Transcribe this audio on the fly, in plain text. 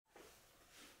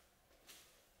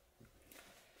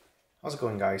How's it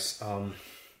going, guys?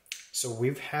 So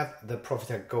we've had the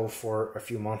Profitec Go for a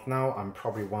few months now. I'm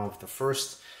probably one of the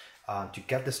first to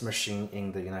get this machine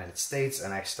in the United States,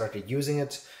 and I started using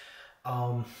it.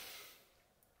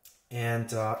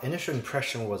 Initial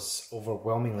impression was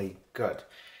overwhelmingly good.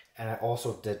 And I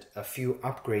also did a few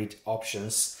upgrade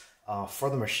options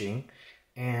for the machine.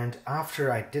 And after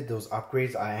I did those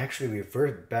upgrades, I actually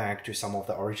reverted back to some of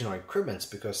the original equipment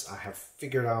because I have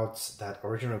figured out that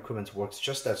original equipment works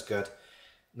just as good.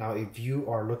 Now, if you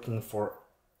are looking for,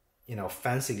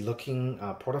 fancy looking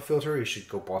portafilter, you should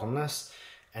go bottomless.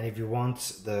 And if you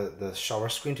want the shower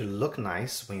screen to look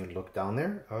nice when you look down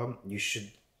there, you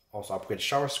should also upgrade the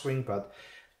shower screen. But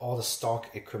all the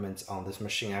stock equipment on this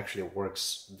machine actually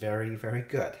works very, very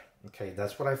good. Okay,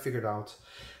 that's what I figured out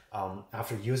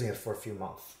after using it for a few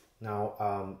months.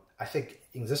 Now, I think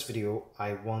in this video,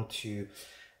 I want to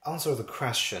answer the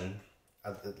question,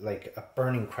 like a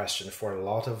burning question for a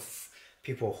lot of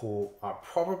people who are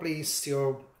probably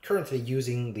still currently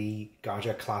using the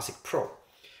Gaggia Classic Pro.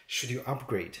 Should you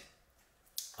upgrade?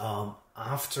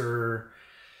 After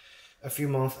a few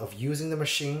months of using the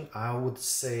machine, I would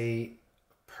say,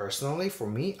 personally, for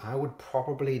me, I would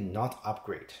probably not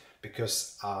upgrade.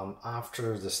 Because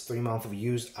after this 3 months of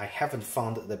use, I haven't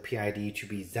found the PID to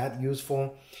be that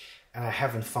useful, and I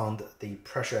haven't found the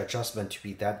pressure adjustment to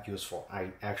be that useful.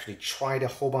 I actually tried a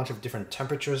whole bunch of different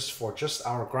temperatures for just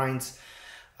our grinds.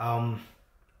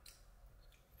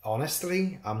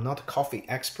 Honestly, I'm not a coffee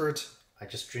expert. I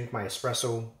just drink my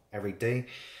espresso every day.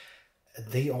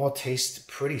 They all taste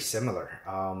pretty similar,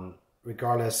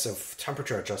 regardless of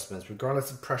temperature adjustments, regardless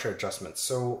of pressure adjustments.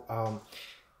 So,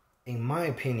 in my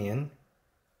opinion,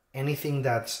 anything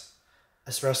that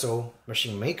espresso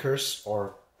machine makers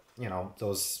or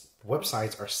those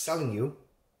websites are selling you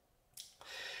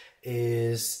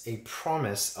is a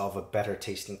promise of a better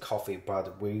tasting coffee.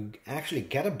 But will you actually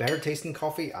get a better tasting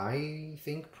coffee? I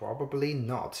think probably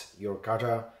not. Your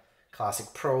Gaggia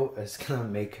Classic Pro is gonna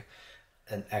make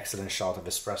an excellent shot of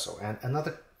espresso. And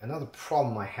another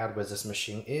problem I had with this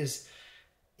machine is,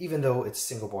 even though it's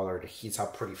single boiler, it heats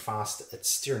up pretty fast, it's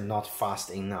still not fast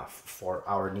enough for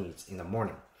our needs in the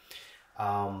morning.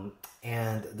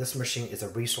 And this machine is a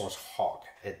resource hog.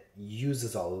 It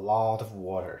uses a lot of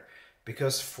water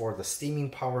because for the steaming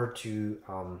power to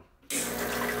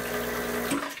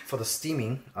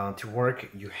work,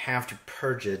 you have to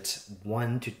purge it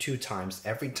 1 to 2 times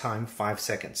every time 5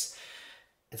 seconds.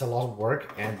 It's a lot of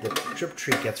work, and the drip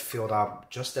tree gets filled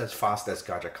up just as fast as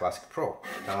Gaggia Classic Pro.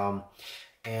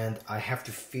 And I have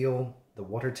to fill the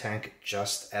water tank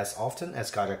just as often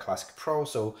as Gaggia Classic Pro.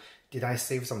 So did I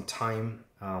save some time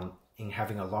in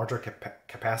having a larger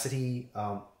capacity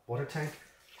water tank?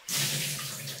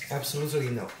 Absolutely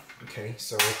no. Okay,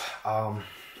 so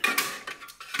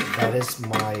that is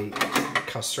my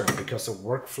concern, because the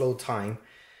workflow time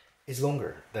is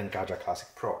longer than Gaggia Classic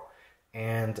Pro.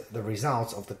 And the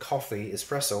results of the coffee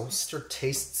espresso still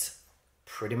tastes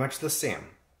pretty much the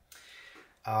same.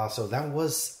 So that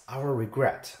was our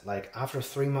regret. Like, after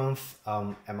 3 months,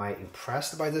 am I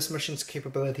impressed by this machine's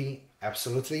capability?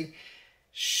 Absolutely.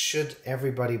 Should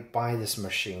everybody buy this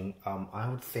machine? I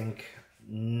would think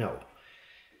no.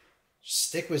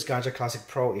 Stick with Gaggia Classic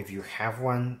Pro if you have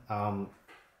one.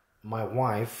 My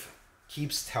wife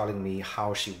keeps telling me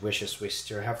how she wishes we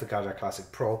still have the Gaggia Classic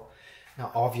Pro.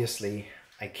 Now, obviously,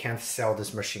 I can't sell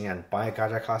this machine and buy a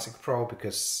Gaggia Classic Pro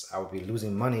because I would be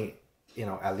losing money,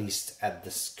 at least at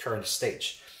this current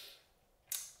stage.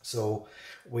 So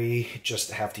we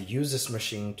just have to use this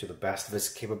machine to the best of its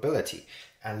capability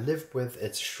and live with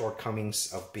its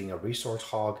shortcomings of being a resource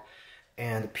hog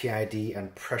and PID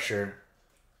and pressure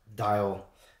dial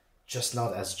just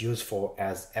not as useful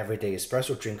as everyday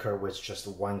espresso drinker with just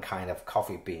one kind of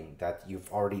coffee bean that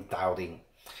you've already dialed in.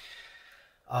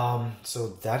 So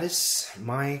that is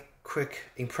my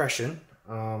quick impression.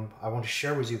 I want to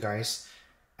share with you guys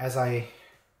as I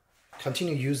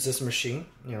continue to use this machine,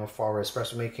 for our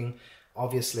espresso making.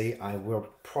 Obviously, I will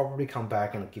probably come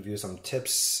back and give you some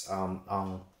tips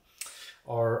my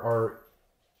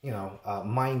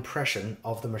impression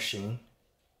of the machine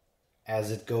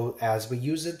as we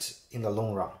use it in the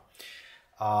long run.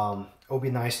 It would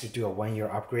be nice to do a 1-year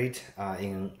upgrade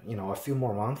in a few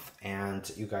more months, and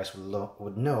you guys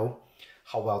would know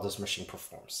how well this machine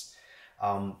performs.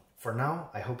 For now,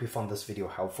 I hope you found this video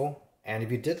helpful, and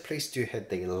if you did, please do hit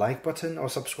the like button or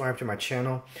subscribe to my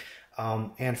channel,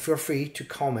 and feel free to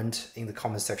comment in the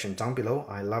comment section down below.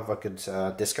 I love a good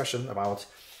discussion about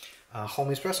home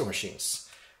espresso machines.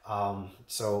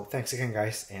 So thanks again,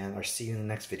 guys, and I'll see you in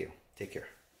the next video. Take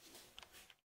care.